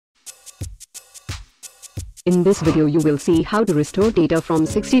In this video you will see how to restore data from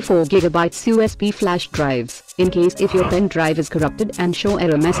 64GB USB flash drives, in case if your pen drive is corrupted and show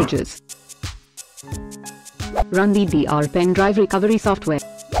error messages. Run the DDR pen drive recovery software.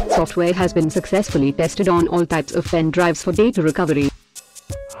 Software has been successfully tested on all types of pen drives for data recovery.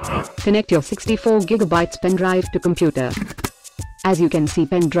 Connect your 64GB pen drive to computer. As you can see,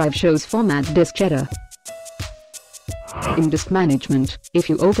 pen drive shows format disk error. In disk management, if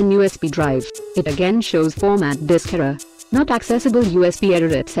you open USB drive, it again shows format disk error, not accessible USB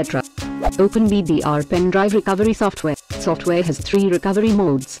error, etc. Open DDR pen drive recovery software. Software has 3 recovery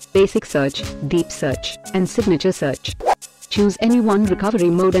modes: basic search, deep search, and signature search. Choose any one recovery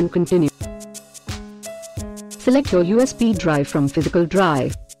mode and continue. Select your USB drive from physical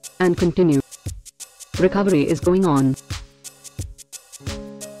drive and continue. Recovery is going on.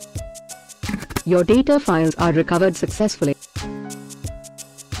 Your data files are recovered successfully.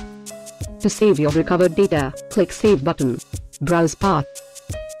 To save your recovered data, click Save button. Browse path.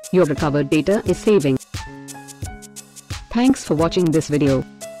 Your recovered data is saving. Thanks for watching this video.